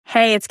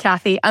Hey, it's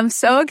Kathy. I'm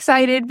so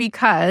excited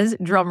because,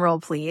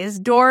 drumroll please,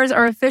 doors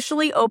are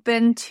officially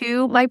open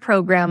to my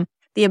program,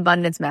 The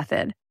Abundance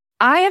Method.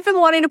 I have been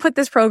wanting to put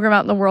this program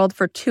out in the world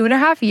for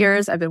 2.5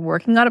 years. I've been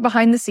working on it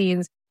behind the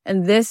scenes,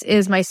 and this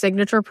is my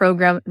signature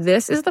program.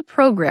 This is the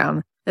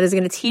program that is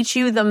going to teach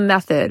you the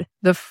method,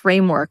 the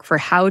framework for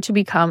how to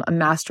become a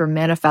master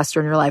manifestor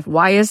in your life.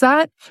 Why is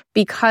that?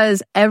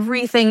 Because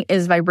everything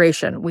is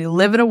vibration. We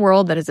live in a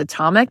world that is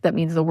atomic. That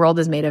means the world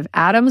is made of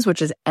atoms,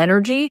 which is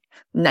energy.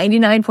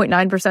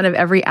 99.9% of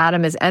every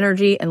atom is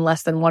energy and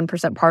less than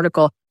 1%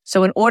 particle.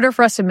 So in order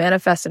for us to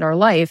manifest in our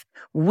life,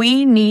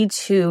 we need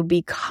to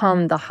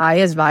become the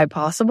highest vibe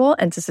possible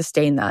and to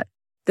sustain that.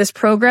 This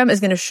program is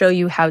going to show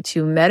you how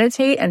to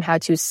meditate and how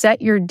to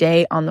set your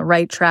day on the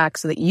right track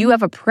so that you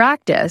have a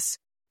practice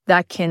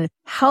that can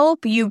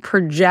help you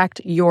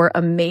project your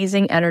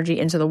amazing energy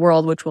into the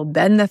world, which will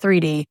bend the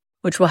 3D,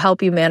 which will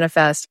help you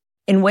manifest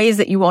in ways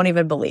that you won't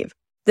even believe.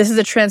 This is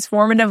a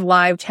transformative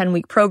live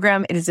 10-week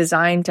program. It is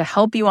designed to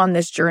help you on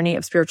this journey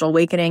of spiritual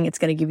awakening. It's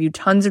going to give you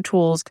tons of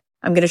tools.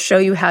 I'm going to show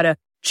you how to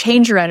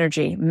change your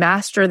energy,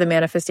 master the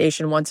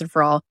manifestation once and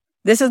for all.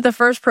 This is the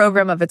first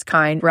program of its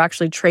kind. We're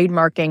actually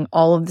trademarking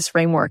all of this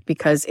framework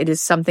because it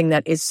is something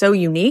that is so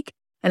unique,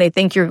 and I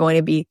think you're going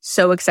to be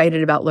so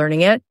excited about learning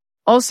it.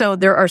 Also,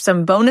 there are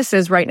some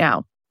bonuses right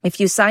now.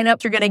 If you sign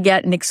up, you're going to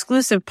get an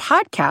exclusive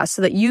podcast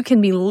so that you can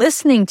be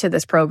listening to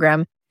this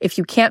program. If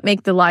you can't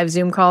make the live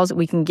Zoom calls,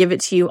 we can give it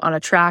to you on a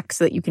track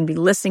so that you can be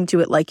listening to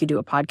it like you do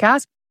a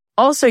podcast.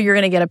 Also, you're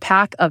going to get a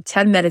pack of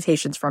 10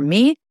 meditations from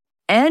me.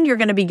 And you're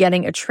going to be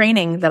getting a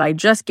training that I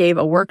just gave,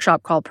 a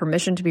workshop called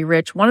Permission to be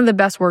Rich, one of the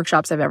best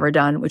workshops I've ever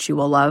done, which you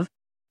will love.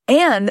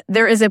 And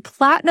there is a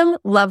platinum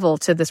level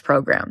to this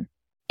program.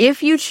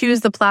 If you choose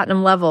the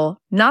platinum level,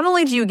 not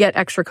only do you get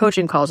extra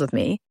coaching calls with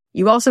me,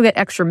 you also get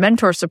extra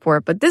mentor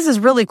support, but this is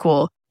really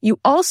cool. You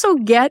also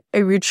get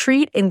a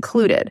retreat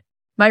included.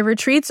 My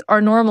retreats are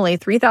normally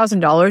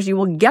 $3,000. You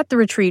will get the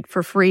retreat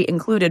for free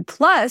included.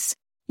 Plus,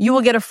 you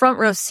will get a front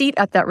row seat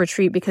at that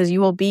retreat because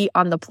you will be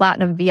on the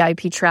platinum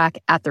VIP track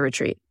at the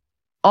retreat.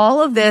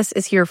 All of this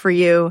is here for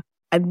you.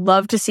 I'd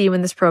love to see you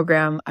in this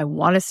program. I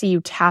want to see you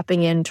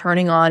tapping in,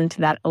 turning on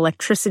to that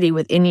electricity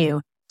within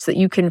you so that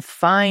you can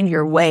find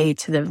your way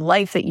to the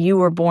life that you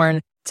were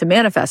born to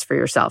manifest for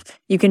yourself.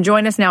 You can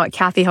join us now at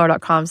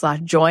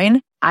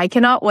kathyheller.com/join. I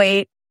cannot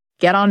wait.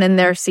 Get on in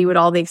there, see what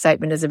all the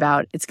excitement is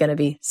about. It's going to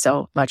be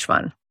so much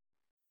fun.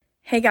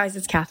 Hey guys,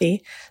 it's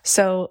Kathy.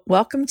 So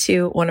welcome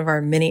to one of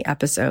our mini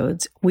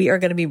episodes. We are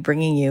going to be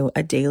bringing you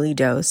a daily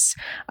dose.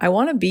 I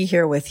want to be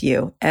here with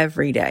you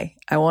every day.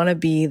 I want to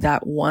be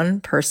that one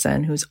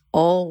person who's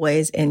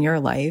always in your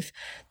life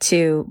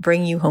to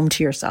bring you home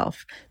to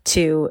yourself,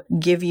 to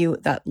give you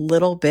that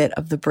little bit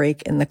of the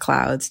break in the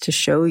clouds, to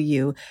show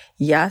you,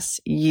 yes,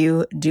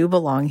 you do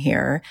belong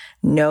here.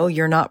 No,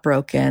 you're not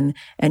broken.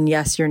 And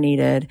yes, you're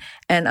needed.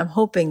 And I'm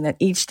hoping that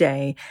each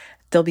day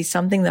there'll be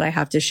something that I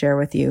have to share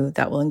with you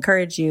that will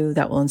encourage you,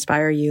 that will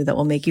inspire you, that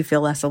will make you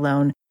feel less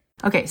alone.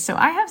 Okay, so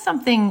I have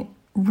something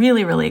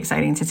really, really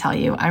exciting to tell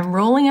you. I'm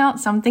rolling out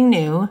something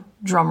new,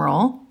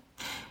 drumroll.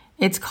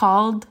 It's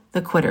called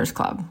the Quitters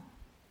Club.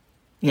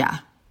 Yeah,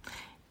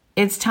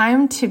 it's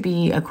time to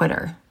be a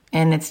quitter,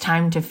 and it's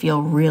time to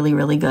feel really,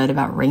 really good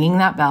about ringing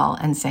that bell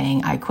and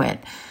saying, I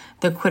quit.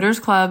 The Quitters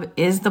Club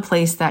is the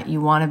place that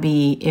you want to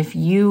be if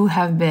you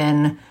have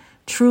been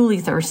truly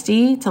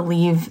thirsty to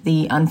leave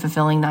the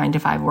unfulfilling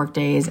 9-to-5 work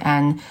days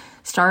and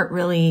start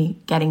really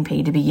getting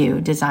paid to be you,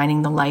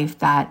 designing the life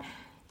that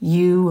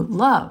you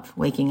love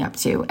waking up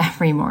to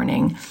every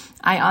morning.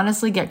 I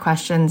honestly get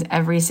questions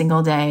every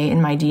single day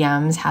in my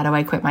DMs. How do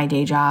I quit my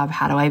day job?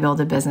 How do I build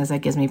a business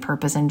that gives me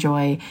purpose and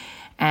joy?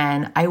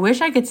 And I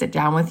wish I could sit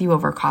down with you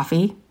over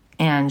coffee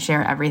and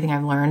share everything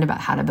I've learned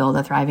about how to build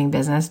a thriving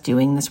business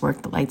doing this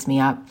work that lights me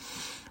up.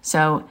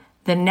 So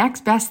the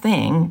next best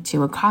thing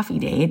to a coffee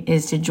date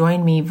is to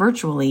join me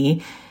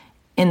virtually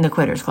in the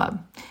Quitters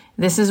Club.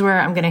 This is where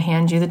I'm going to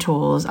hand you the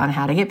tools on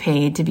how to get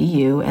paid to be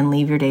you and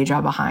leave your day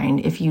job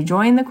behind. If you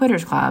join the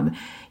Quitters Club,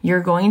 you're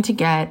going to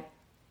get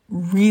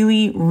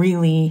really,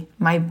 really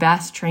my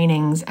best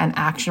trainings and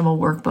actionable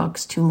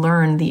workbooks to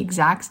learn the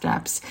exact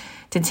steps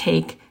to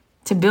take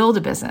to build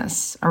a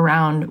business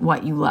around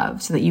what you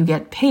love so that you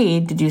get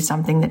paid to do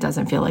something that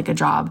doesn't feel like a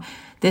job.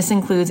 This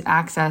includes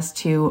access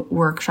to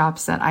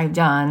workshops that I've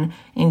done,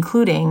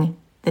 including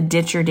the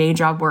Ditch Your Day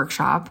Job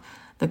workshop,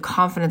 the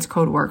Confidence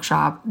Code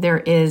workshop. There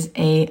is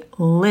a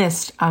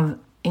list of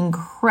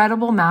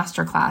incredible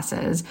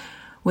masterclasses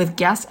with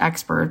guest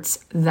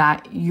experts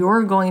that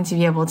you're going to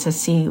be able to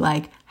see,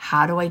 like,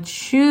 how do I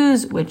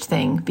choose which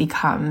thing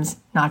becomes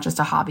not just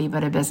a hobby,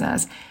 but a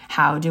business?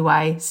 How do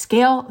I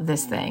scale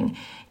this thing?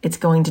 It's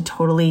going to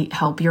totally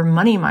help your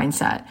money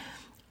mindset.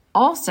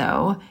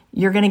 Also,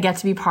 you're going to get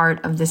to be part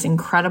of this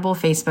incredible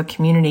Facebook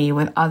community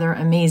with other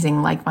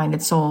amazing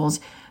like-minded souls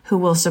who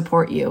will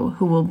support you,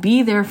 who will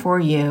be there for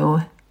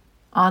you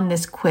on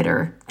this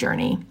quitter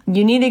journey.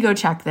 You need to go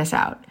check this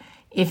out.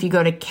 If you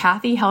go to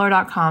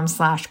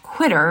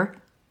kathyheller.com/quitter,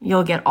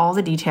 you'll get all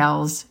the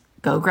details.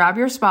 Go grab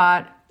your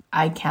spot.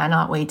 I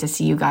cannot wait to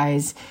see you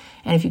guys.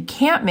 And if you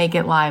can't make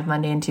it live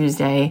Monday and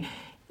Tuesday,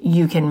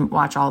 you can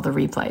watch all the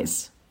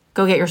replays.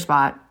 Go get your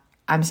spot.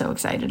 I'm so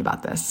excited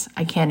about this.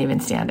 I can't even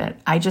stand it.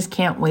 I just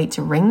can't wait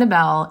to ring the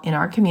bell in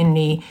our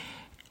community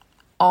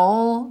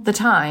all the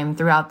time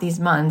throughout these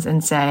months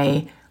and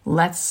say,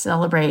 let's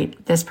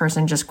celebrate this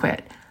person just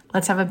quit.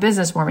 Let's have a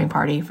business warming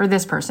party for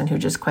this person who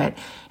just quit.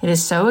 It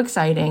is so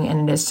exciting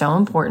and it is so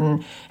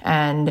important.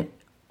 And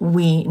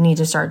we need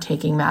to start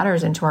taking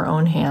matters into our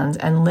own hands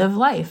and live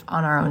life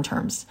on our own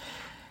terms.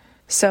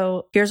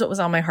 So here's what was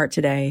on my heart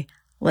today.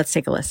 Let's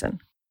take a listen.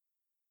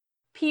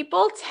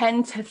 People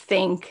tend to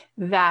think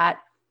that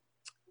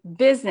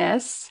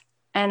business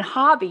and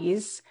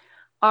hobbies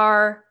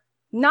are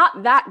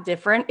not that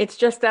different. It's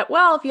just that,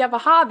 well, if you have a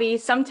hobby,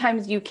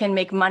 sometimes you can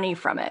make money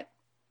from it.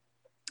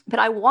 But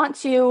I want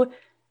to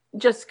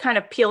just kind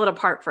of peel it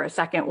apart for a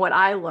second. What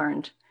I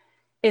learned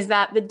is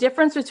that the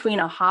difference between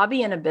a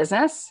hobby and a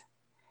business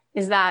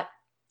is that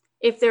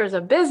if there's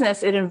a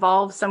business, it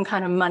involves some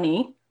kind of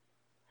money.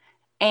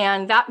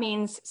 And that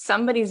means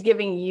somebody's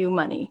giving you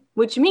money,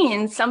 which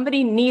means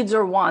somebody needs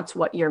or wants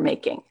what you're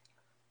making.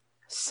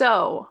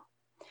 So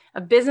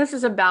a business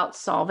is about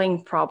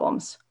solving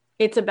problems.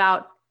 It's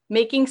about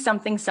making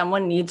something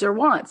someone needs or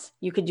wants.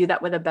 You could do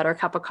that with a better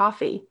cup of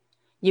coffee.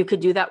 You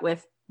could do that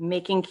with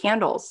making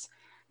candles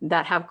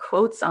that have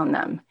quotes on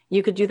them.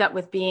 You could do that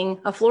with being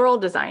a floral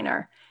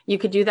designer. You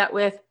could do that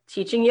with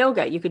teaching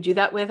yoga. You could do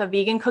that with a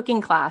vegan cooking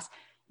class.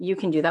 You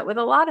can do that with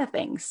a lot of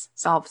things,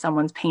 solve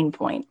someone's pain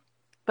point.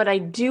 But I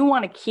do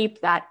want to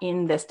keep that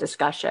in this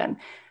discussion,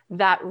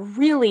 that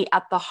really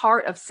at the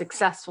heart of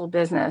successful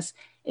business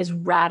is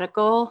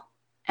radical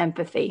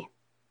empathy.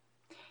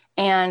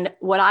 And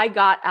what I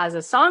got as a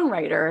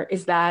songwriter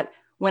is that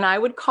when I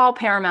would call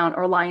Paramount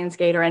or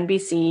Lionsgate or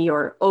NBC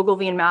or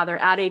Ogilvy and Mather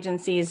ad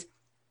agencies,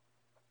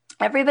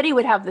 everybody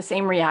would have the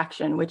same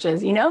reaction, which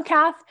is,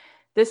 Kath,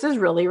 this is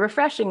really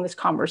refreshing, this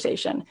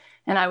conversation.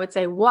 And I would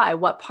say, why?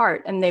 What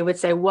part? And they would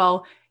say,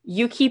 well,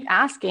 you keep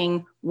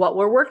asking what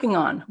we're working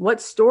on,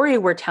 what story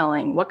we're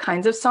telling, what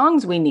kinds of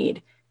songs we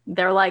need.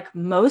 They're like,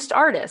 most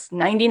artists,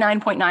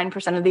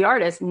 99.9% of the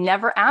artists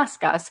never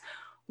ask us,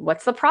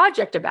 what's the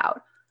project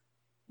about?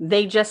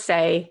 They just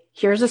say,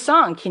 here's a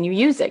song. Can you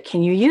use it?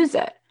 Can you use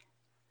it?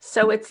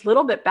 So it's a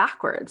little bit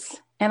backwards.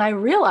 And I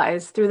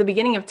realized through the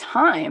beginning of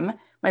time,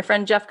 my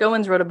friend Jeff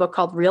Goins wrote a book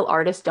called Real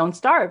Artists Don't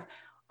Starve.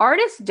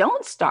 Artists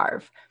don't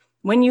starve.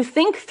 When you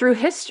think through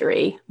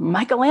history,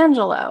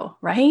 Michelangelo,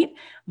 right?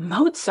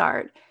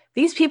 Mozart,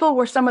 these people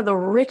were some of the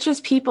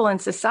richest people in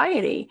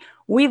society.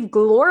 We've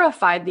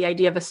glorified the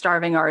idea of a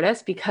starving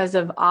artist because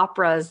of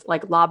operas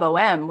like La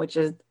Boheme, which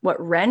is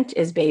what Rent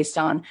is based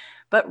on.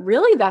 But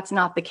really, that's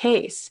not the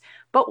case.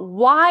 But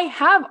why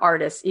have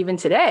artists, even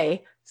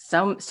today,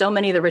 so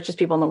many of the richest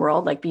people in the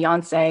world, like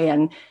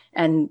Beyonce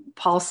and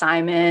Paul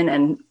Simon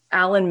and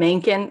Alan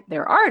Menken,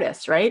 they're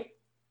artists, right?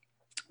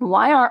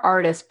 Why are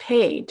artists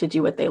paid to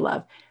do what they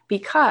love?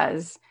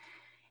 Because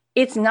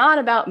it's not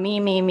about me,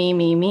 me, me,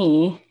 me,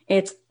 me.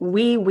 It's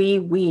we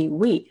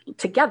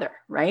together,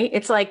 right?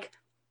 It's like,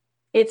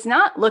 it's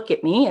not look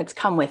at me, it's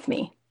come with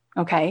me.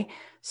 Okay.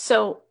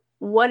 So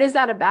what is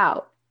that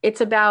about?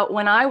 It's about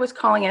when I was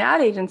calling an ad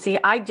agency,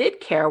 I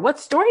did care. What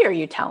story are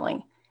you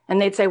telling?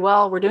 And they'd say,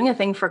 well, we're doing a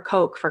thing for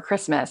Coke for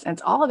Christmas. And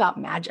it's all about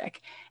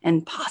magic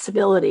and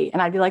possibility.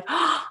 And I'd be like,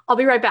 oh, I'll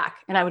be right back.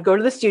 And I would go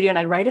to the studio and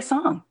I'd write a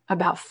song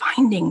about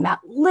finding that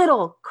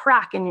little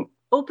crack and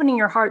opening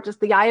your heart, just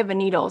the eye of a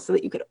needle, so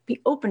that you could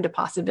be open to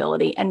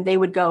possibility. And they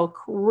would go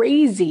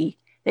crazy.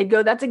 They'd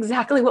go, that's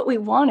exactly what we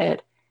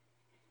wanted.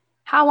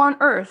 How on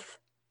earth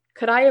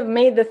could I have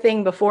made the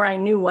thing before I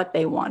knew what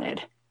they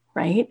wanted?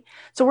 Right?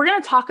 So we're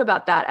going to talk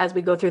about that as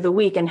we go through the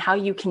week and how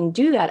you can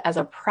do that as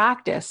a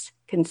practice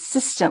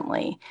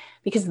consistently,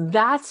 because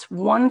that's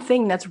one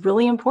thing that's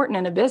really important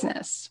in a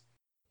business.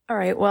 All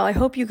right. Well, I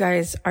hope you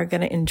guys are going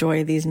to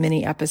enjoy these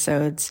mini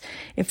episodes.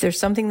 If there's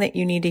something that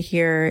you need to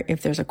hear,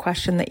 if there's a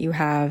question that you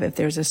have, if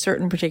there's a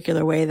certain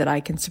particular way that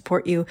I can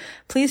support you,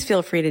 please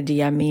feel free to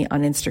DM me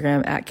on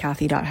Instagram at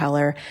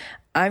Kathy.Heller.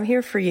 I'm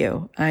here for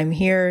you. I'm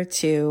here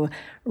to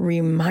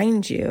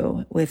remind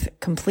you with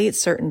complete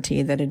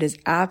certainty that it is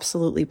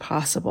absolutely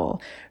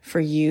possible for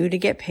you to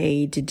get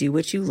paid to do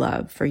what you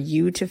love, for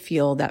you to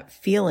feel that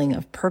feeling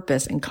of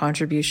purpose and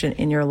contribution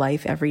in your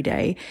life every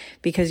day,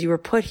 because you were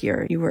put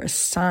here. You were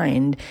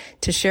assigned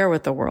to share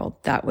with the world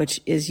that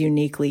which is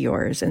uniquely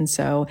yours. And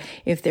so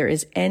if there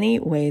is any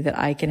way that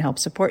I can help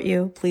support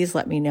you, please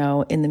let me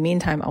know. In the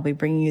meantime, I'll be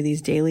bringing you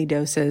these daily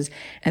doses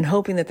and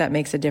hoping that that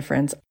makes a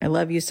difference. I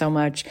love you so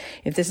much.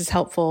 If this is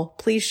helpful,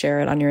 please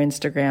share it on your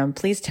Instagram.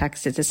 Please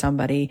text it to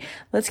somebody.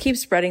 Let's keep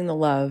spreading the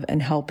love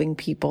and helping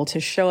people to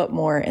show up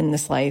more in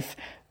this life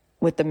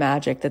with the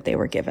magic that they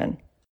were given.